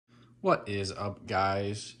What is up,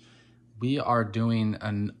 guys? We are doing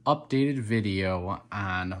an updated video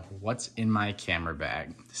on what's in my camera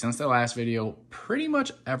bag. Since the last video, pretty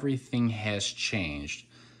much everything has changed.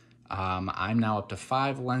 I'm now up to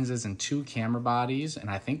 5 lenses and 2 camera bodies, and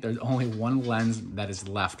I think there's only 1 lens that is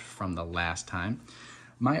left from the last time.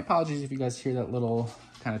 My apologies if you guys hear that little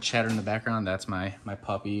kind of chatter in the background. That's my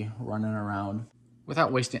puppy running around.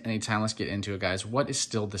 Without wasting any time, let's get into it, guys. What is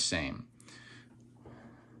still the same?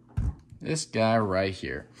 This guy right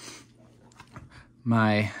here.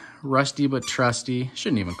 My rusty but trusty,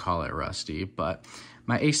 shouldn't even call it rusty, but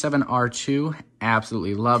my A7R2,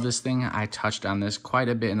 absolutely love this thing. I touched on this quite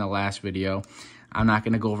a bit in the last video. I'm not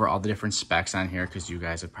gonna go over all the different specs on here because you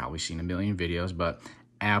guys have probably seen a million videos, but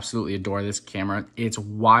absolutely adore this camera. It's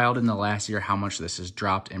wild in the last year how much this has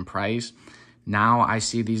dropped in price. Now I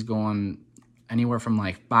see these going anywhere from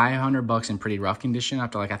like $500 in pretty rough condition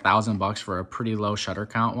up to like $1,000 for a pretty low shutter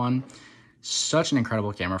count one. Such an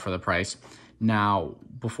incredible camera for the price. Now,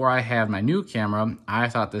 before I had my new camera, I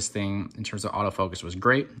thought this thing in terms of autofocus was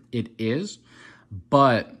great. It is,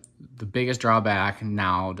 but the biggest drawback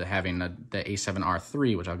now to having the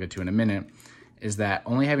A7R3, which I'll get to in a minute, is that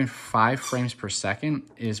only having 5 frames per second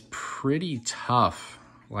is pretty tough.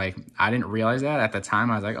 Like, I didn't realize that at the time.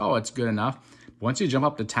 I was like, oh, it's good enough. Once you jump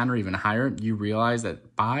up to 10 or even higher, you realize that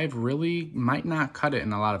 5 really might not cut it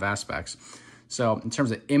in a lot of aspects. So in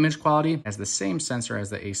terms of image quality, it has the same sensor as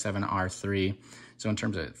the A7R3. So in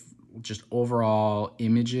terms of just overall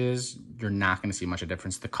images, you're not gonna see much of a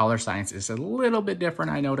difference. The color science is a little bit different,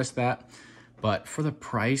 I noticed that. But for the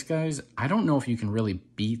price, guys, I don't know if you can really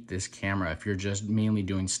beat this camera if you're just mainly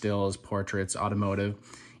doing stills, portraits, automotive.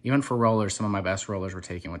 Even for rollers, some of my best rollers were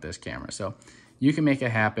taken with this camera. So you can make it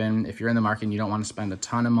happen. If you're in the market and you don't want to spend a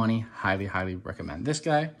ton of money, highly, highly recommend this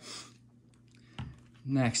guy.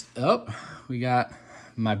 Next up, we got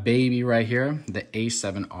my baby right here, the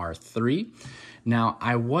A7R3. Now,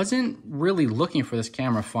 I wasn't really looking for this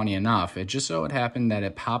camera, funny enough. It just so happened that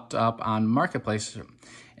it popped up on Marketplace,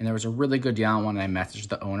 and there was a really good deal on one, and I messaged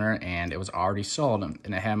the owner, and it was already sold, and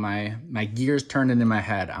it had my gears turned into my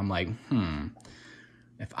head. I'm like,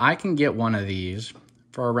 if I can get one of these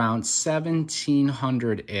for around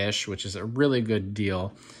 $1,700-ish, which is a really good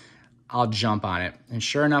deal, I'll jump on it. And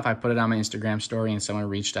sure enough, I put it on my Instagram story and someone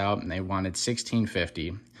reached out and they wanted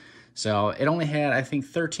 $1,650. So it only had, I think,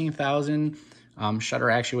 13,000 shutter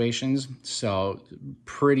actuations. So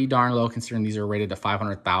pretty darn low considering these are rated to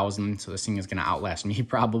 500,000. So this thing is gonna outlast me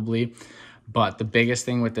probably. But the biggest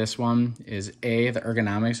thing with this one is the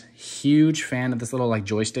ergonomics. Huge fan of this little like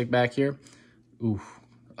joystick back here. Ooh,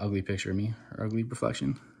 ugly picture of me, or ugly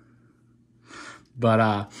reflection.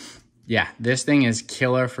 But yeah, this thing is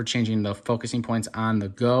killer for changing the focusing points on the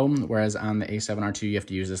go, whereas on the A7R2, you have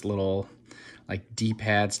to use this little like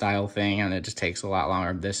D-pad style thing, and it just takes a lot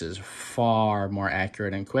longer. This is far more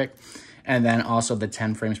accurate and quick. And then also the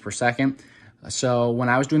 10 frames per second. So when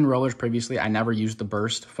I was doing rollers previously, I never used the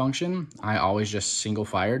burst function. I always just single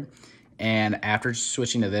fired. And after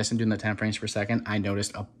switching to this and doing the 10 frames per second, I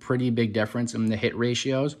noticed a pretty big difference in the hit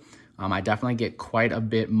ratios. I definitely get quite a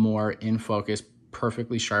bit more in focus,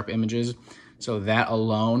 perfectly sharp images. So that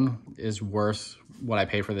alone is worth what I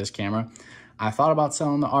pay for this camera. I thought about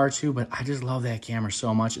selling the R2, but I just love that camera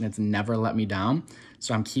so much and it's never let me down.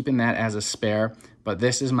 So I'm keeping that as a spare, but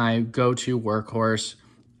this is my go-to workhorse.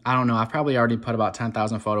 I don't know, I've probably already put about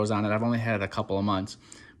 10,000 photos on it. I've only had it a couple of months,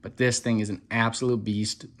 but this thing is an absolute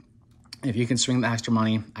beast. If you can swing the extra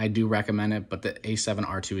money, I do recommend it, but the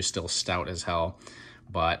A7R2 is still stout as hell.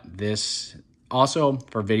 But this, also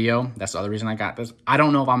for video, that's the other reason I got this. I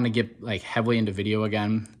don't know if I'm gonna get like heavily into video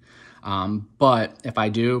again, but if I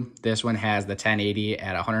do, this one has the 1080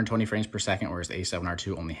 at 120 frames per second, whereas the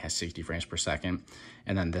A7R2 only has 60 frames per second.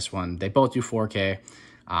 And then this one, they both do 4K.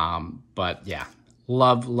 But yeah,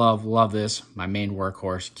 love, love, love this. My main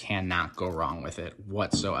workhorse, cannot go wrong with it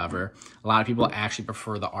whatsoever. A lot of people actually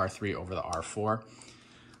prefer the R3 over the R4.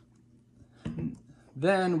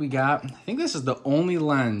 Then we got, I think this is the only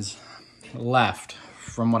lens left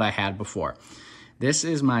from what I had before. This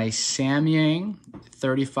is my Samyang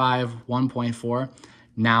 35 1.4.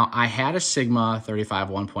 Now, I had a Sigma 35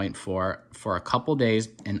 1.4 for a couple days,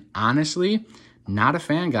 and honestly, not a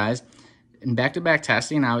fan, guys. In back-to-back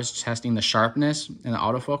testing, I was testing the sharpness and the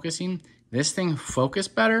autofocusing. This thing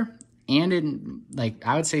focused better, and in like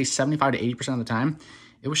I would say 75 to 80% of the time,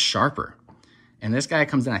 it was sharper. And this guy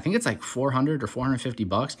comes in, I think it's like 400 or 450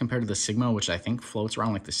 bucks compared to the Sigma, which I think floats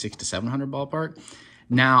around like the 600 to 700 ballpark.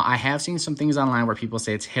 Now, I have seen some things online where people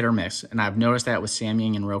say it's hit or miss, and I've noticed that with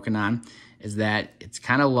Samyang and Rokinon. is that it's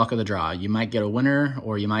kind of luck of the draw. You might get a winner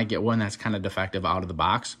or you might get one that's kind of defective out of the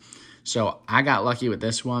box. So I got lucky with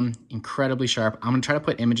this one, incredibly sharp. I'm gonna try to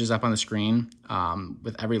put images up on the screen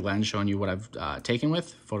with every lens showing you what I've taken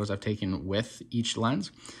with, photos I've taken with each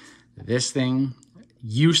lens. This thing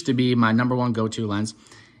used to be my #1 go-to lens.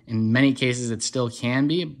 In many cases, it still can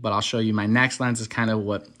be, but I'll show you my next lens is kind of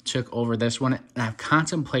what took over this one, and I've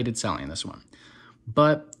contemplated selling this one.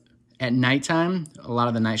 But at nighttime, a lot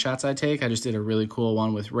of the night shots I take, I just did a really cool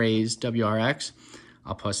one with Ray's WRX.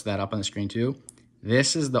 I'll post that up on the screen too.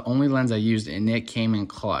 This is the only lens I used, and it came in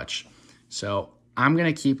clutch. So I'm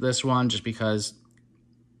gonna keep this one just because,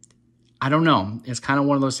 I don't know, it's kind of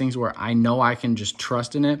one of those things where I know I can just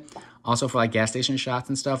trust in it. Also for like gas station shots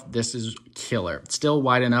and stuff, this is killer. It's still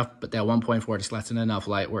wide enough, but that 1.4 just lets in enough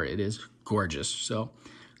light where it is gorgeous. So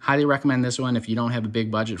highly recommend this one if you don't have a big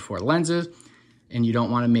budget for lenses and you don't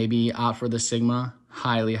want to maybe opt for the Sigma.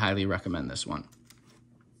 Highly, highly recommend this one.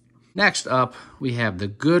 Next up, we have the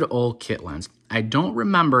good old kit lens. I don't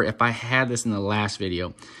remember if I had this in the last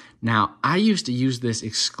video. Now, I used to use this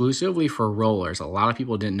exclusively for rollers. A lot of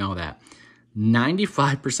people didn't know that.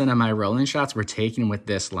 95% of my rolling shots were taken with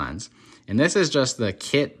this lens. And this is just the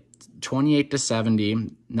kit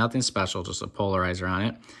 28-70, nothing special, just a polarizer on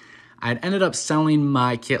it. I'd ended up selling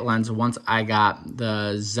my kit lens once I got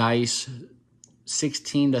the Zeiss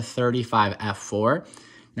 16-35 f4.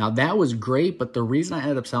 Now that was great, but the reason I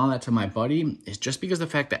ended up selling that to my buddy is just because of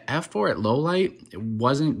the fact that f4 at low light, it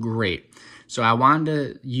wasn't great. So I wanted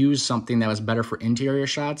to use something that was better for interior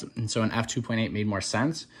shots, and so an f2.8 made more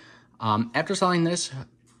sense. After selling this,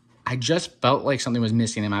 I just felt like something was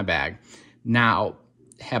missing in my bag. Now,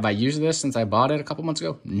 have I used this since I bought it a couple months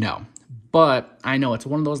ago? No. But I know it's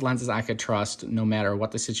one of those lenses I could trust no matter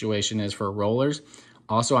what the situation is for rollers.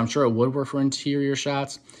 Also, I'm sure it would work for interior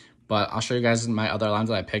shots, but I'll show you guys my other lens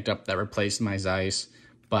that I picked up that replaced my Zeiss.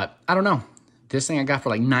 But I don't know. This thing I got for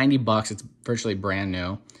like 90 bucks. It's virtually brand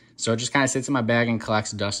new. So it just kind of sits in my bag and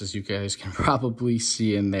collects dust, as you guys can probably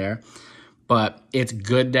see in there. But it's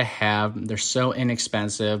good to have. They're so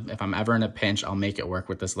inexpensive. If I'm ever in a pinch, I'll make it work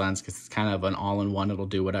with this lens because it's kind of an all-in-one. It'll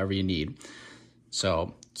do whatever you need.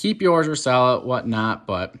 So keep yours or sell it, whatnot.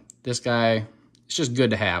 But this guy, it's just good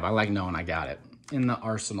to have. I like knowing I got it in the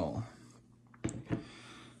arsenal.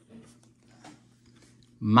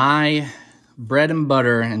 My bread and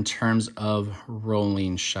butter in terms of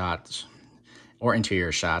rolling shots or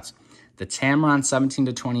interior shots, the Tamron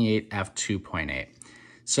 17-28 f2.8.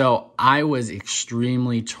 So I was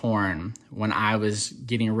extremely torn when I was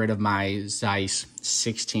getting rid of my Zeiss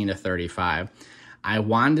 16-35. I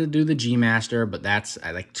wanted to do the G Master, but that's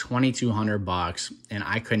like 2,200 bucks, and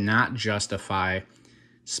I could not justify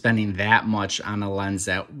spending that much on a lens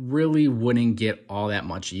that really wouldn't get all that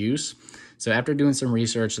much use. So after doing some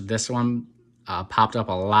research, this one popped up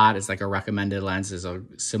a lot. It's like a recommended lens, is a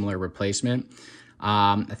similar replacement.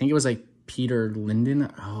 I think it was like Peter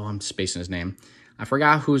Linden. Oh, I'm spacing his name. I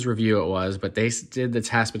forgot whose review it was, but they did the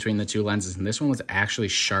test between the two lenses, and this one was actually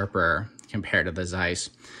sharper compared to the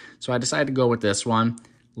Zeiss. So I decided to go with this one.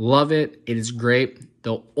 Love it. It is great.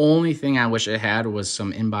 The only thing I wish it had was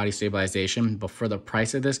some in-body stabilization, but for the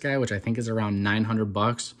price of this guy, which I think is around 900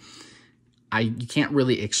 bucks, you can't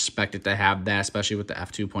really expect it to have that, especially with the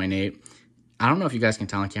f2.8. I don't know if you guys can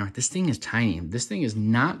tell on camera. This thing is tiny. This thing is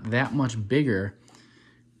not that much bigger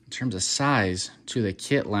in terms of size to the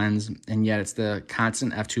kit lens, and yet it's the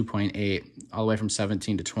constant f2.8 all the way from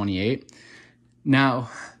 17-28. Now,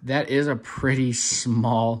 that is a pretty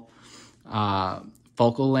small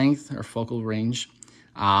focal length or focal range.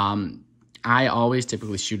 I always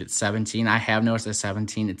typically shoot at 17. I have noticed at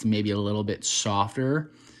 17 it's maybe a little bit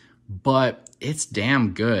softer, but it's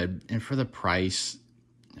damn good. And for the price,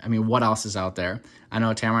 I mean, what else is out there? I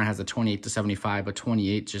know Tamron has a 28-75, but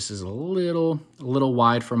 28 just is a little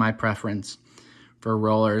wide for my preference for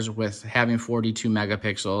rollers. With having 42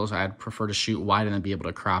 megapixels, I'd prefer to shoot wide and then be able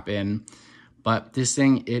to crop in. But this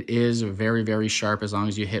thing, it is very, very sharp as long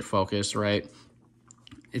as you hit focus right.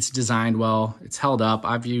 It's designed well. It's held up.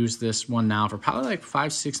 I've used this one now for probably like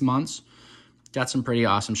 5-6 months. Got some pretty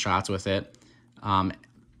awesome shots with it.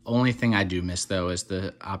 Only thing I do miss, though, is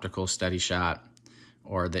the optical steady shot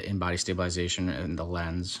or the in-body stabilization in the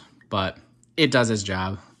lens. But it does its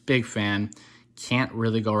job. Big fan. Can't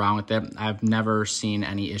really go wrong with it. I've never seen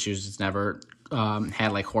any issues. It's never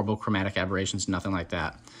had like horrible chromatic aberrations, nothing like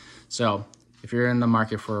that. So if you're in the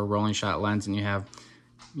market for a rolling shot lens and you have,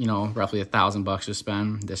 you know, roughly $1,000 to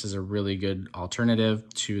spend, this is a really good alternative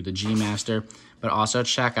to the G Master. But also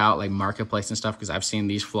check out like Marketplace and stuff, because I've seen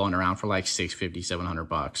these floating around for like $650,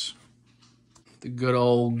 $700. The good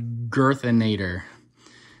old Girthinator.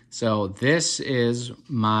 So this is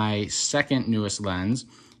my second newest lens.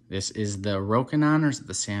 This is the Rokinon, or is it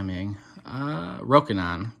the Samyang?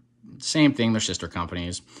 Rokinon. Same thing, they're sister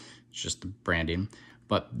companies. It's just the branding.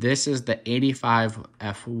 But this is the 85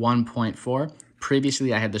 f1.4.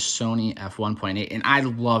 Previously, I had the Sony f1.8, and I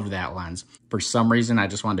loved that lens. For some reason, I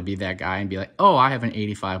just wanted to be that guy and be like, oh, I have an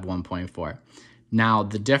 85 1.4. Now,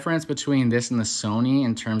 the difference between this and the Sony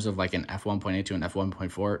in terms of like an f1.8 to an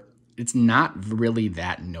f1.4, it's not really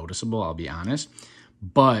that noticeable, I'll be honest.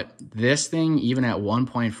 But this thing, even at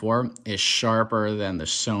 1.4, is sharper than the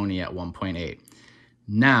Sony at 1.8.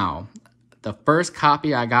 Now, the first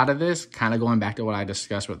copy I got of this, kind of going back to what I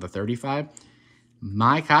discussed with the 35,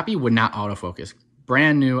 my copy would not autofocus.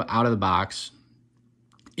 Brand new, out of the box,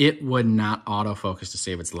 it would not autofocus to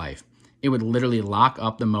save its life. It would literally lock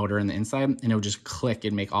up the motor in the inside, and it would just click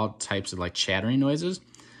and make all types of like chattering noises.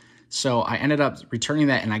 So I ended up returning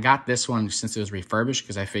that, and I got this one since it was refurbished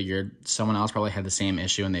because I figured someone else probably had the same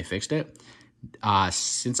issue and they fixed it.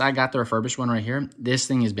 Since I got the refurbished one right here, this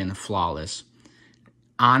thing has been flawless.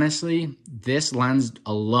 Honestly, this lens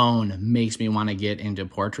alone makes me want to get into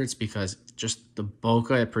portraits because just the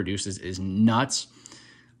bokeh it produces is nuts.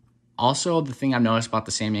 Also, the thing I've noticed about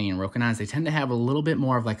the Samyang and Rokinon is they tend to have a little bit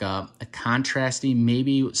more of like a contrasty,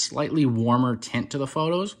 maybe slightly warmer tint to the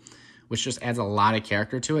photos, which just adds a lot of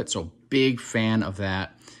character to it. So big fan of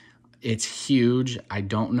that. It's huge. I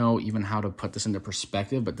don't know even how to put this into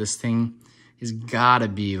perspective, but this thing has got to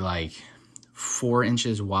be like 4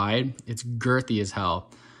 inches wide. It's girthy as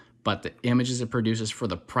hell, but the images it produces for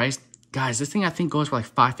the price, guys, this thing I think goes for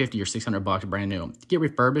like $550 or $600 brand new. To get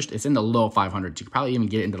refurbished, it's in the low 500s. You could probably even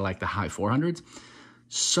get it into like the high 400s.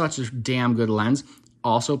 Such a damn good lens.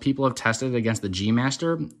 Also, people have tested it against the G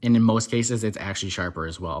Master, and in most cases, it's actually sharper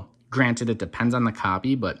as well. Granted, it depends on the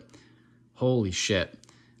copy, but holy shit.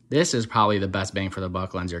 This is probably the best bang for the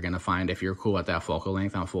buck lens you're going to find if you're cool at that focal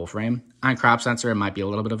length on full frame. On crop sensor, it might be a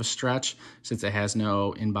little bit of a stretch since it has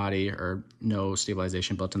no in-body or no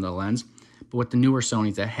stabilization built into the lens. But with the newer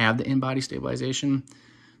Sonys that have the in-body stabilization,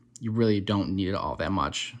 you really don't need it all that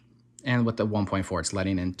much. And with the 1.4, it's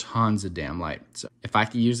letting in tons of damn light. So if I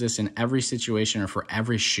could use this in every situation or for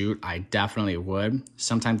every shoot, I definitely would.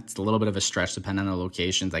 Sometimes it's a little bit of a stretch depending on the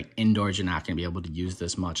locations. Like indoors, you're not going to be able to use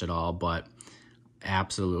this much at all, but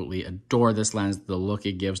absolutely adore this lens. The look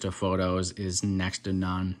it gives to photos is next to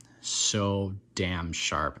none. So damn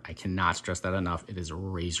sharp. I cannot stress that enough. It is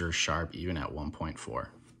razor sharp even at 1.4.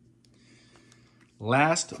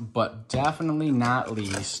 Last but definitely not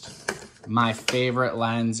least, my favorite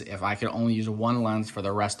lens, if I could only use one lens for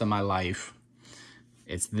the rest of my life,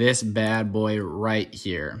 it's this bad boy right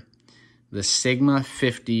here, the Sigma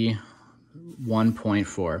 50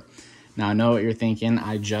 1.4. Now, I know what you're thinking.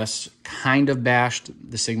 I just kind of bashed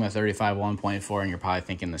the Sigma 35 1.4, and you're probably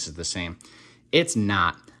thinking this is the same. It's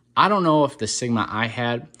not. I don't know if the Sigma I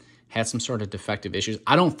had some sort of defective issues.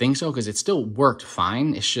 I don't think so because it still worked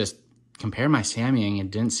fine. It's just, compared to my Samyang,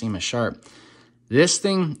 it didn't seem as sharp. This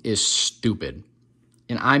thing is stupid,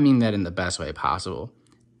 and I mean that in the best way possible.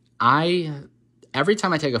 Every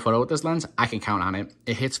time I take a photo with this lens, I can count on it.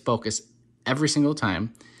 It hits focus every single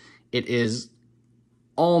time. It is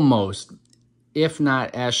almost, if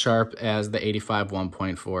not as sharp as the 85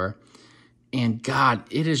 1.4. And God,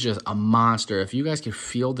 it is just a monster. If you guys could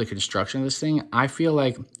feel the construction of this thing, I feel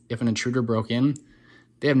like if an intruder broke in,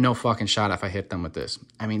 they have no fucking shot if I hit them with this.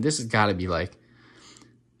 I mean, this has got to be like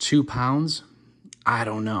 2 pounds. I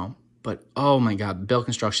don't know. But oh my God, build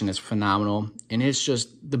construction is phenomenal. And it's just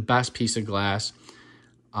the best piece of glass.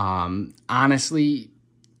 Honestly,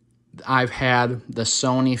 I've had the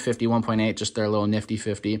Sony 51.8, just their little nifty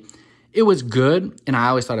 50. It was good, and I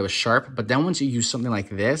always thought it was sharp. But then once you use something like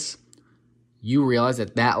this, you realize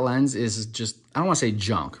that that lens is just, I don't want to say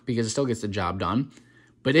junk, because it still gets the job done,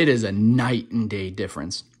 but it is a night and day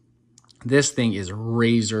difference. This thing is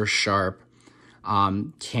razor sharp.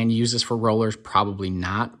 Can you use this for rollers? Probably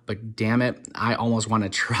not, but damn it, I almost want to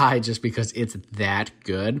try just because it's that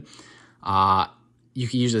good. You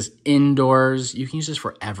can use this indoors. You can use this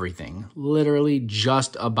for everything. Literally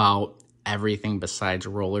just about everything besides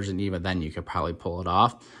rollers, and even then you could probably pull it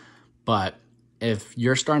off. But if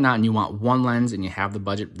you're starting out and you want one lens and you have the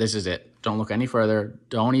budget, this is it. Don't look any further.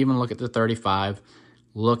 Don't even look at the 35.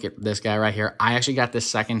 Look at this guy right here. I actually got this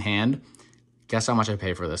secondhand. Guess how much I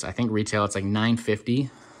paid for this? I think retail, it's like $950.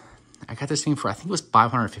 I got this thing for, I think it was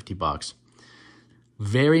 $550.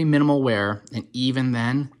 Very minimal wear, and even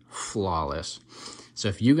then, flawless. So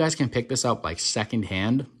if you guys can pick this up like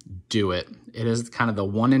secondhand, do it. It is kind of the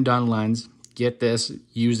one and done lens. Get this,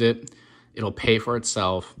 use it. It'll pay for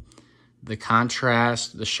itself. The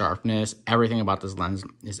contrast, the sharpness, everything about this lens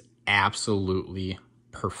is absolutely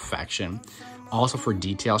perfection. Also for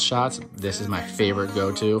detail shots, this is my favorite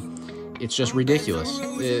go-to. It's just ridiculous.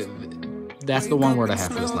 That's the one word I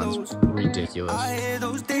have for this lens, ridiculous.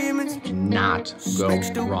 Cannot go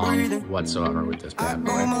wrong whatsoever with this bad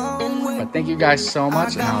boy. But thank you guys so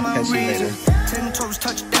much, and I'll catch you later. 10 toes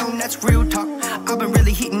touchdown, that's real talk. I've been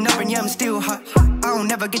really heating up and yeah, I'm still hot. I don't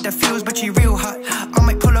never get the feels, but she real hot. I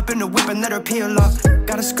might pull up in the whip and let her peel off.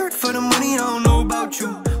 Got a skirt for the money, I don't know about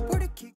you.